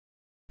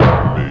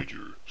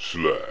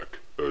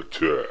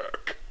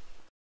MajorSlackAttack.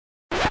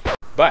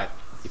 But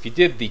if you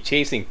did the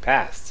chasing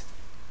past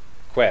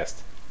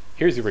quest,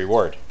 here's your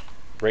reward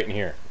right in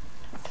here.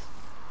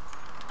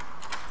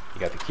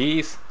 You got the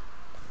keys,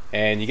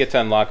 and you get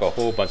to unlock a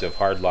whole bunch of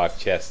hard lock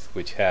chests,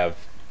 which have,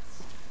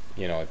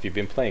 you know, if you've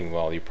been playing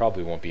well, you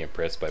probably won't be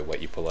impressed by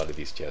what you pull out of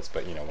these chests,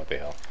 but you know, what the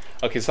hell.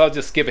 Okay, so I'll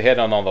just skip ahead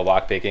on all the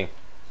lock picking,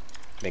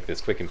 make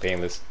this quick and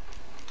painless.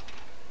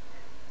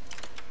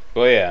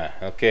 Oh yeah,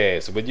 okay,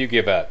 so what'd you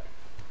give up?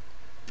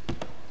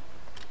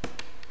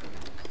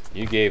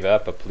 You gave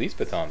up a police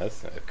baton.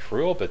 That's a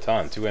cruel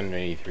baton,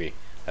 283.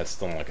 That's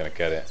still not gonna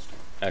cut it.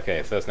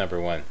 Okay, so that's number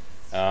one.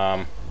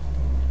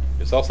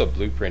 There's also a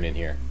blueprint in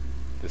here.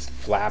 This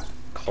flap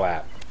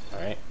clap.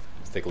 Alright,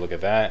 let's take a look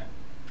at that.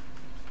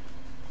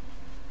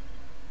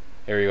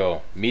 Here we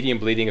go. Medium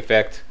bleeding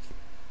effect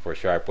for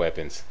sharp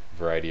weapons.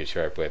 Variety of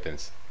sharp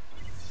weapons.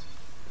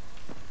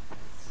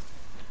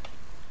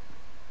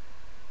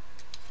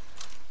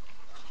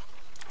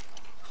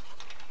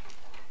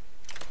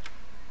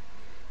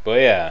 But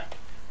yeah,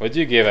 what'd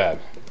you give up?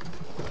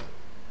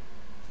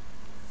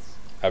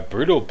 A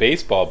brutal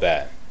baseball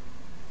bat.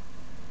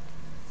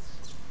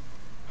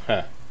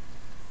 Huh.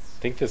 I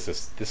think this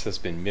has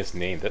been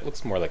misnamed. That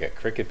looks more like a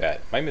cricket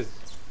bat.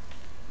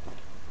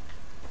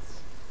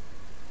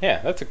 Yeah,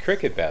 that's a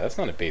cricket bat. That's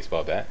not a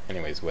baseball bat.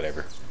 Anyways,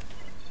 whatever.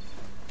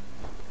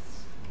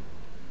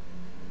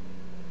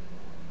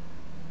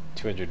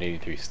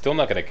 283. Still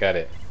not gonna cut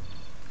it.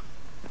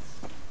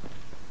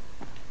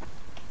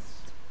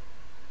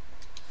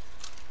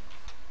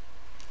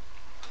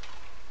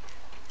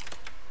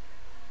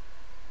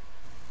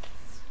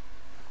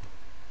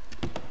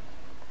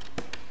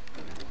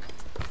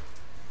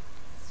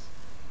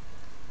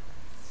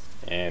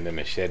 And a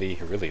machete,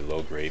 a really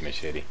low grade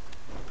machete.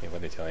 Okay,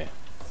 what did I tell you?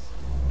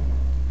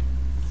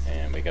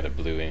 And we got a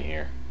blue in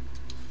here.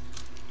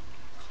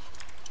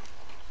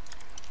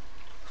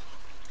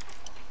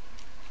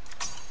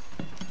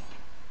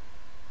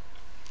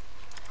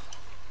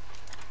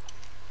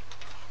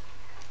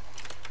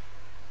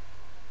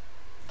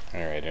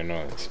 Alright, I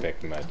don't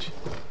expect much.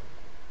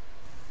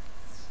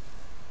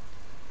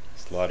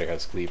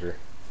 Slaughterhouse cleaver.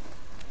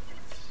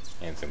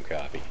 And some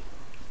coffee.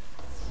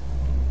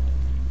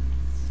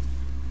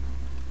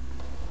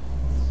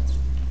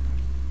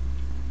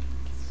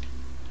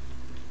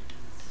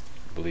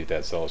 I believe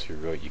that's all she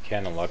wrote. You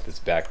can unlock this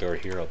back door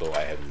here, although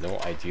I have no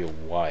idea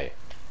why.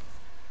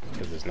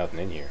 Because there's nothing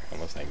in here,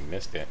 unless I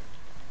missed it.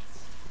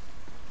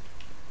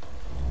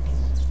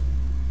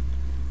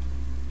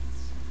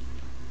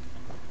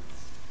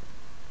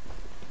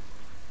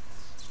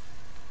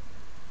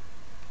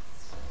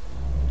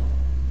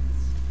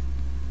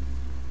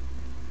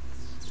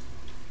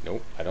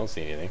 Nope, I don't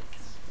see anything.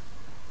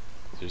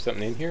 Is there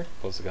something in here?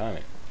 Post a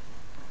comment.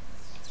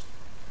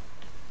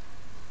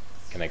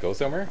 Can I go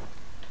somewhere?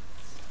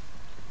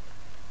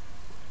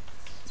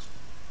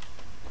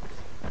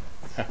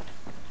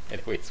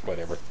 Anyways,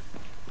 whatever.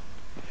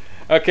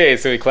 Okay,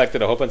 so we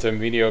collected a whole bunch of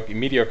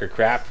mediocre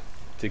crap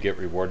to get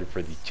rewarded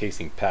for the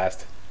chasing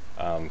past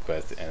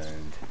quest,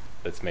 and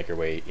let's make our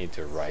way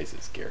into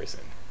Rise's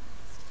garrison.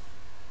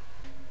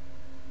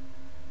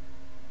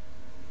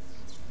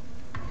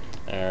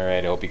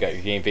 Alright, I hope you got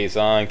your game face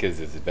on, because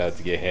it's about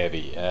to get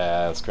heavy.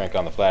 Let's crank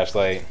on the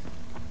flashlight.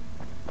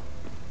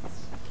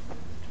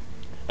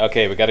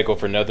 Okay, we gotta go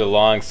for another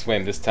long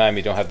swim. This time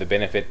we don't have the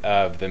benefit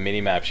of the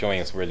mini-map showing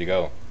us where to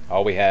go.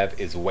 All we have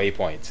is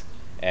waypoints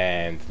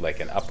and like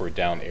an up or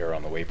down arrow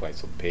on the waypoint,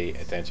 so pay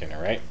attention,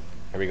 alright?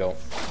 Here we go.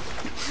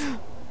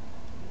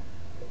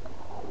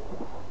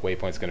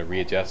 Waypoint's gonna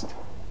readjust.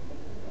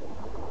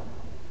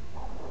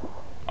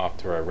 Off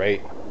to our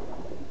right.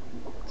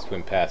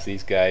 Swim past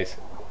these guys.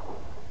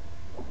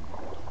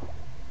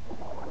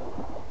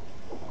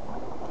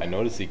 I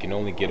noticed you can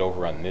only get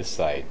over on this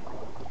side.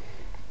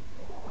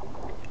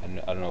 I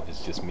don't know if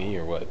it's just me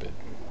or what, but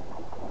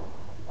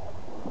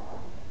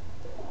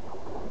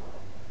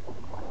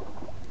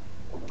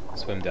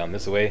swim down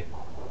this way.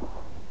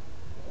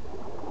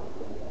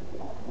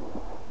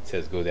 It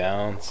says go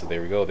down, so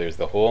there we go, there's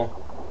the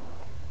hole.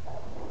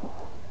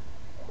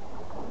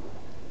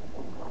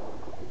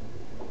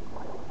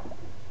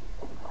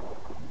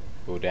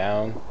 Go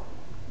down,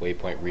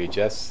 waypoint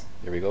readjusts,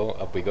 there we go,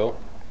 up we go.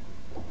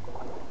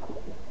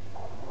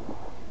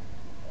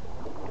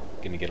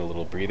 Gonna get a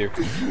little breather.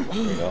 There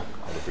we go,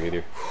 a little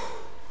breather.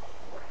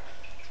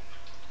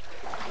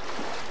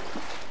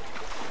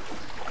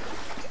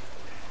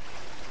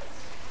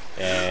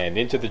 And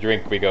into the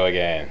drink we go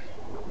again.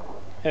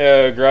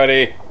 Oh,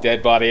 grody,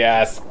 dead body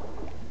ass.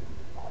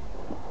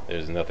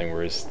 There's nothing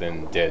worse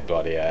than dead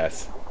body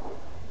ass.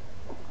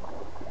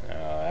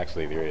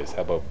 Actually there is.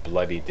 How about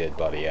bloody dead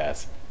body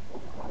ass?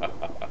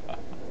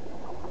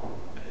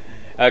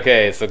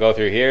 Okay, so go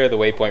through here. The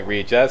waypoint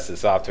readjusts.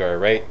 It's off to our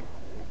right.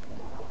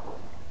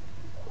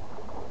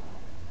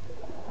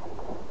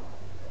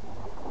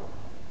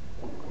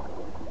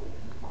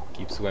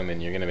 Keep swimming.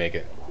 You're gonna make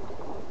it.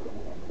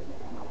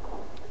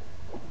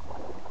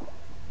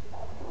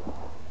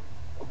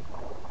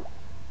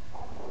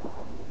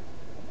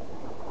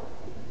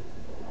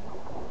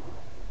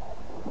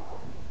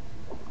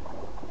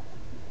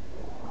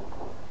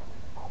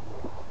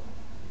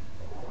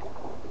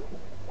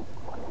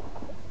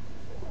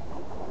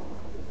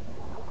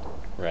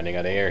 Running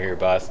out of air here,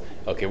 boss.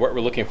 Okay, what we're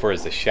looking for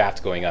is the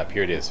shaft going up.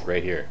 Here it is,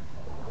 right here.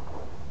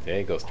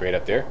 Okay, go straight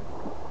up there.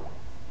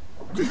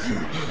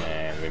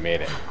 And we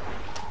made it.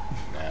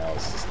 Now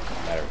it's just a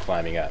matter of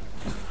climbing up.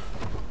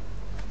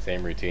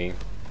 Same routine.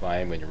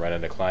 Climb when you run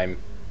out of climb.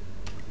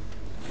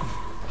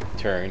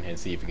 Turn and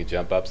see if you can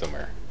jump up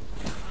somewhere.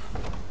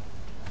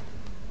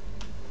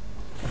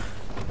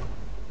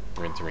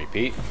 Rinse and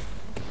repeat.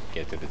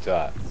 Get to the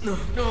top.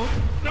 No.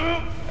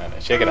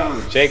 Shake it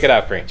off. Shake it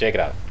off, Crane. Shake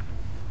it off.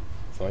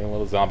 It's only a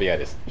little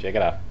zombie-itis. Shake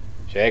it off.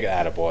 Shake it.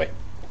 Attaboy.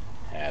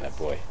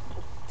 Attaboy.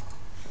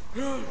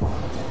 That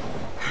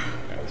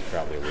was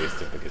probably a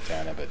waste of the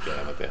katana, but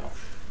what the hell.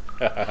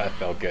 That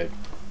felt good.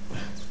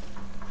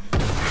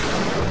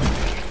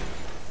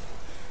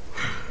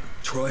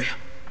 Troy?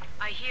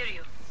 I hear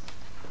you.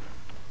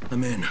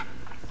 I'm in.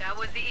 That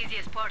was the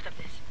easiest part of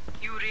this.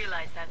 You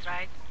realize that,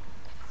 right?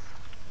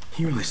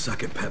 You really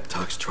suck at pep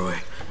talks, Troy.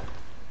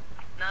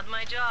 Not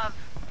my job.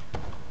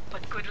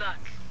 But good luck.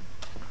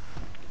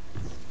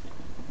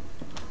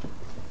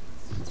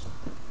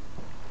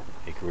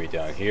 Make your way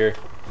down here.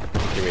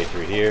 Make your way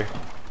through here.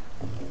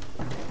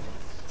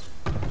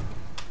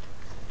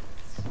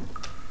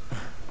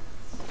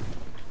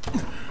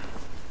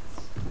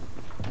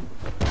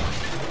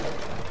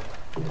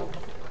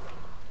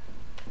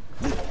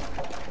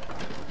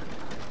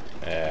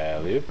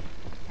 Loop.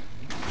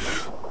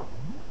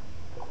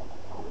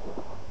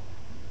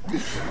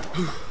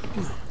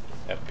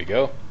 Up we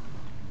go.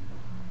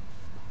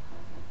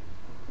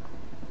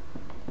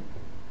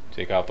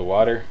 Take off the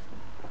water.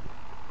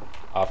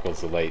 Off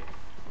goes the light.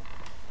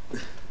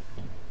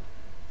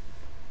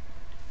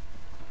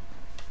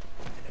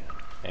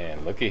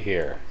 And looky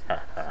here.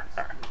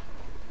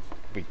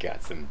 We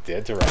got some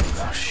dead to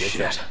rights. Oh, shit.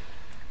 Get them.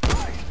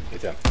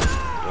 Get them.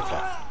 Get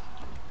them.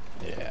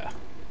 Yeah.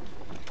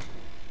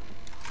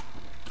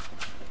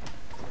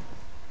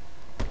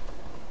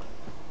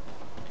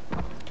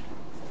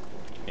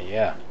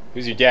 Yeah.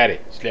 Who's your daddy?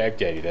 Slack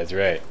Daddy, that's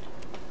right.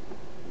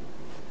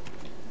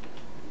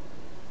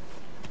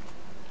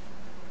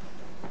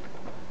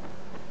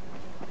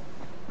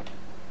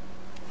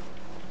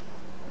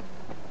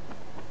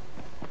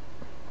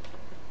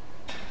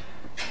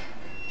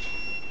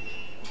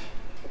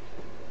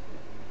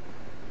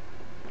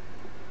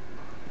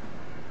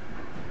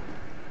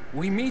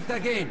 We meet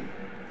again.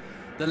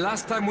 The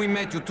last time we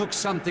met, you took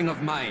something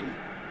of mine.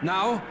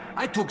 Now,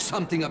 I took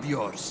something of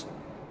yours.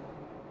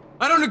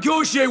 I don't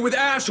negotiate with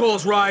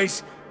assholes,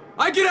 Rise.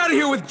 I get out of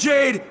here with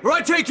Jade, or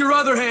I take your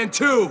other hand,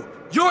 too.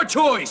 Your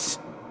choice.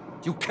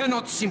 You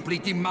cannot simply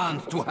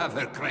demand to have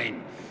her,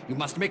 Crane. You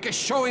must make a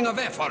showing of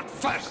effort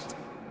first.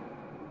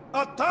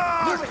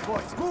 Attack! Move it,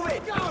 boys! Move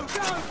it!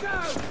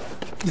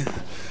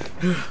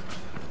 Go!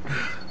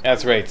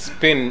 That's right.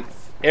 Spin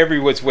every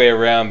which way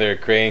around there,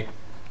 Crane.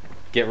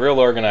 Get real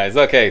organized.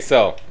 Okay,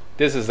 so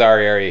this is our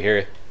area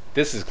here.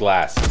 This is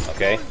glass,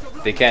 okay?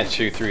 They can't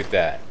shoot through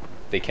that.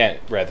 They can't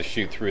rather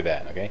shoot through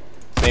that, okay?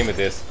 Same with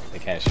this. They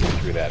can't shoot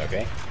through that,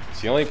 okay?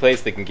 So the only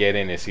place they can get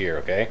in is here,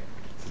 okay?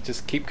 So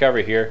just keep cover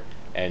here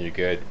and you're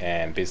good,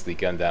 and basically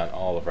gun down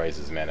all of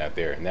Rice's men out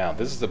there. Now,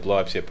 this is a blow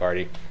up ship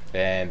party,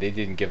 and they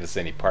didn't give us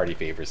any party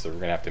favors, so we're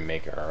gonna have to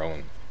make our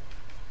own.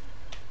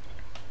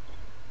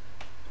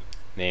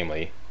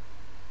 Namely,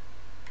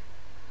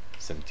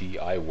 some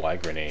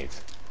DIY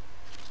grenades.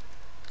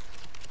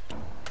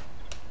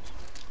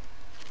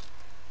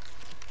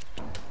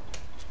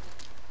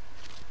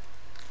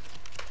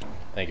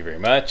 Thank you very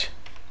much.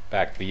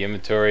 Back to the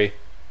inventory.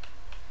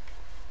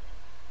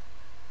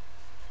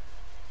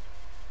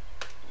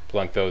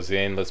 Plunk those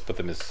in. Let's put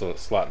them in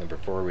slot number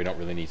 4. We don't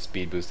really need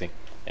speed boosting.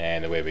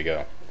 And away we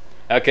go.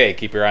 Okay,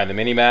 keep your eye on the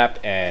mini-map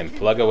and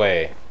plug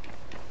away.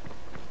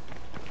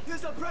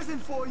 Here's a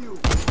present for you.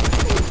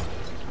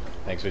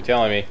 Thanks for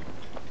telling me.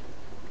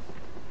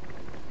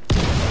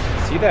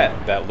 See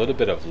that little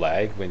bit of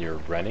lag when you're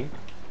running?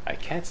 I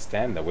can't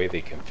stand the way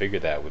they configure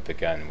that with the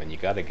gun. When you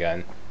got a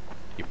gun,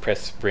 you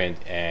press sprint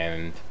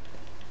and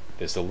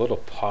there's a little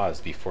pause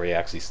before you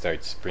actually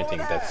start sprinting.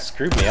 That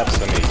screwed me up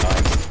so many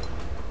times.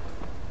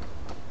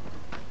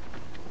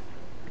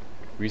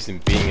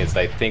 Reason being is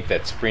I think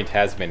that sprint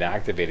has been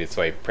activated,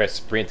 so I press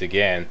sprint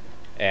again,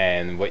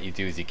 and what you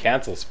do is you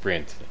cancel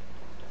sprint.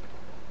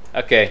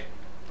 Okay,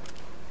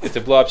 it's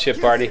a blow up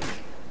ship party.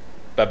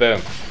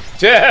 Ba-boom.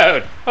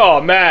 Dude! Oh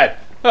man!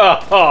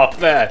 Oh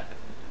man!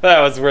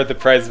 That was worth the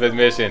price of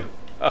admission.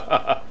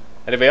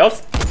 Anybody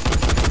else?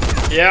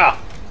 Yeah!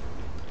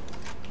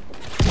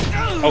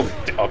 Oh,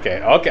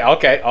 okay.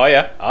 Oh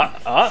yeah.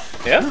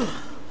 Yeah.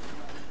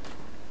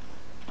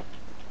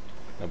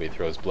 Nobody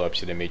throws blow up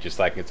shit at me just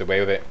like gets away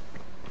with it.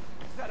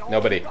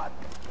 Nobody.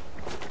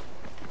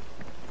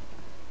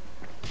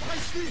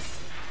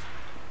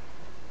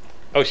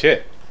 Oh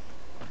shit.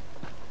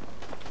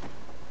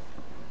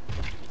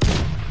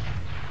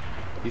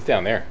 He's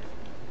down there.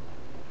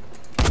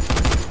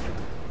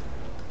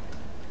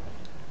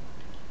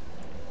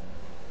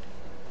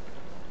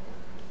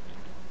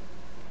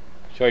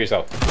 Show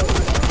yourself.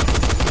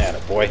 Atta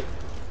boy.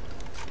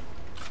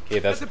 Okay,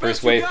 that's the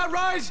first wave.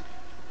 Rise?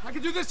 I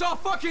could do this all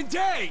fucking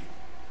day!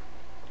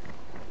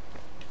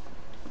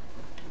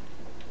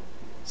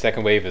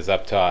 Second wave is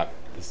up top.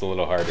 It's a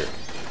little harder.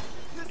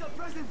 There's a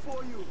present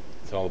for you.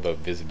 It's all about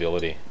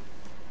visibility.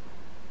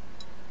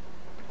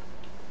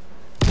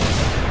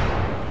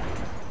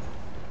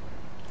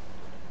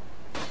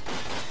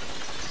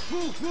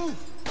 Move, move,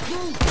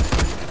 move!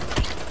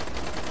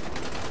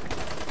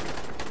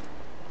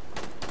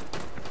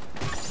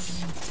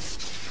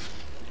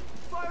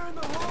 Fire in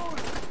the hole!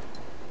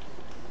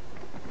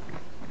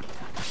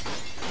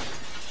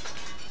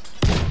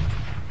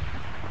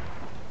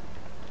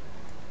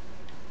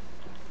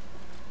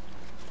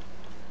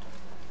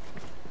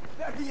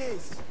 There he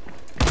is!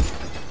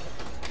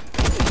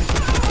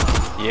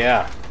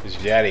 Yeah, it's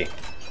Jaddy.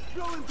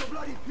 Blow him to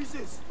bloody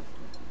pieces!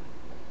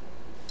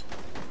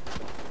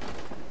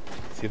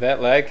 See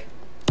that lag?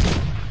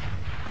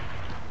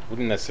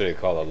 Wouldn't necessarily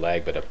call it a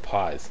lag, but a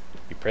pause.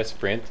 You press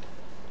sprint,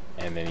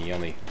 and then you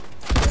only...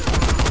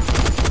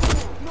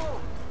 No!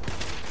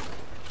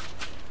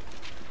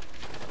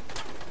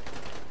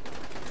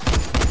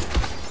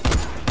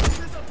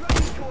 There's a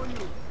present for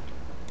you!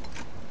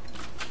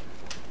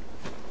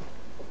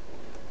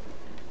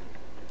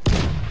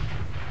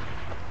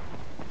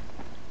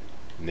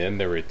 And then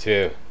there were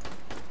two.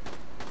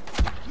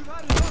 You've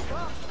had enough,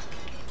 huh?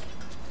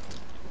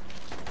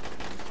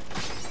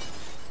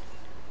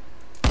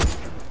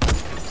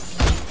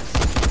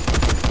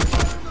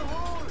 Fire in the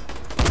hole!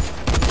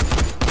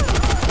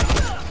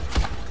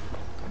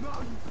 Now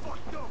you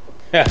fucked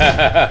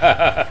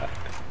up!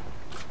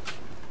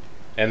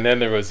 And then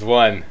there was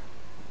one.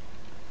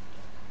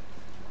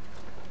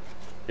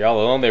 You're all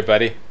alone there,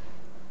 buddy.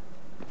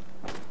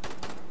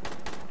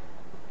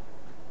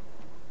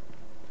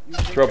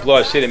 Throw a blow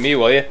of shit at me,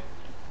 will you?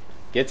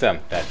 Get some.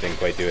 That didn't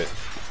quite do it.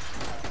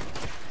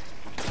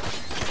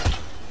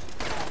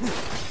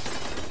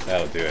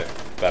 That'll do it.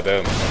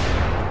 Ba-boom.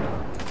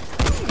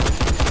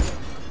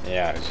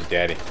 Yeah, it's your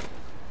daddy.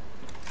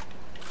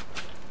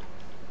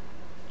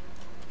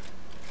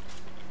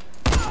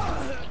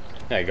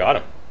 I got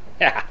him.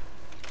 Yeah.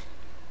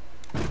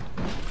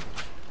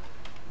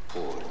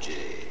 Poor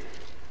Jade.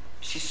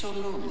 She's so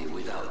lonely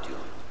without you.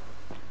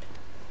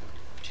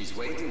 She's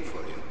waiting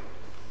for you.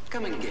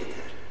 Come and get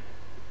her.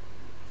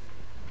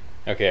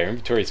 Okay, our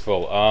inventory's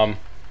full. We're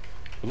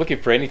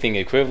looking for anything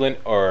equivalent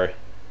or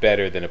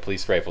better than a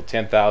police rifle.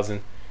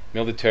 10,000.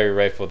 Military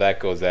rifle, that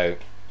goes out.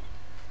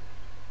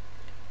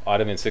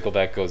 Ottoman sickle,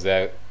 that goes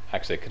out.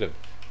 Actually, I could have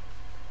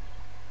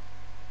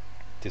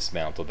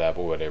dismantled that,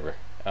 but whatever.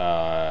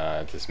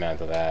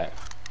 Dismantle that.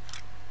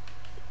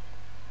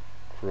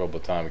 Cruel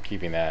baton, we're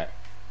keeping that.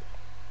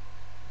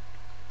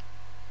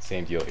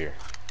 Same deal here.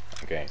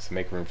 Okay, so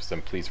make room for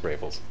some police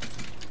rifles.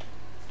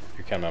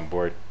 You're coming on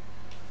board.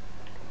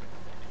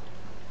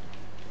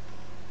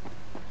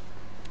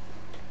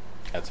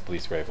 That's a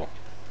police rifle.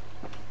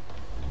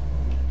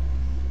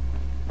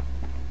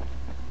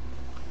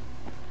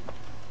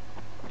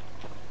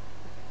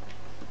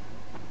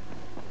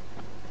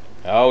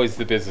 Always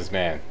the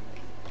businessman.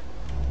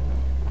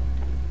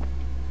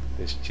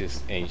 This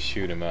just ain't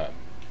shoot 'em up.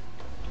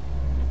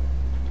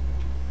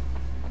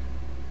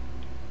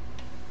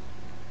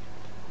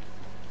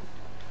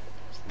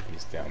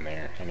 He's down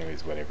there.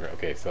 Anyways, whatever.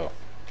 Okay, so.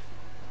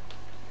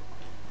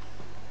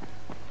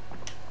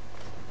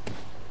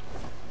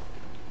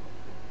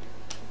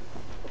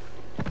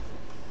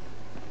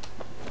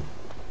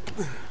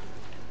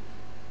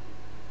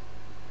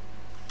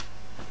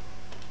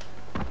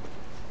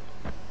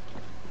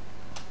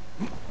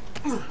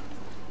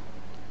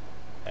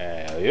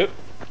 Yep.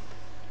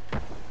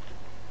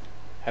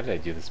 How did I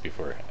do this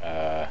before?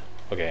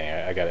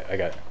 Okay, I got it. I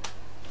got it.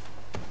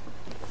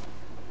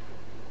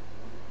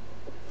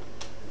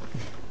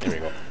 There we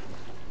go.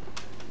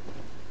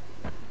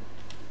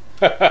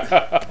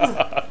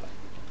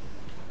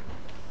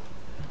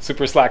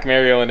 Super Slack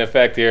Mario in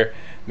effect here.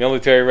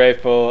 Military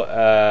rifle.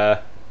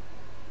 Yeah,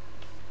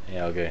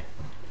 okay.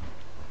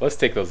 Let's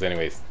take those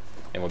anyways,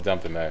 and we'll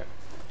dump them out.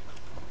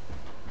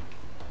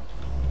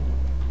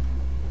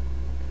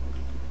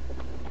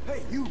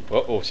 Hey, you!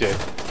 Oh shit.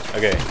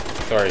 Okay,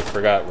 sorry,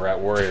 forgot. We're at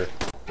Warrior.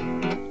 2,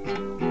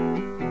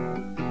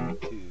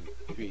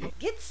 3.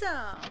 Get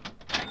some.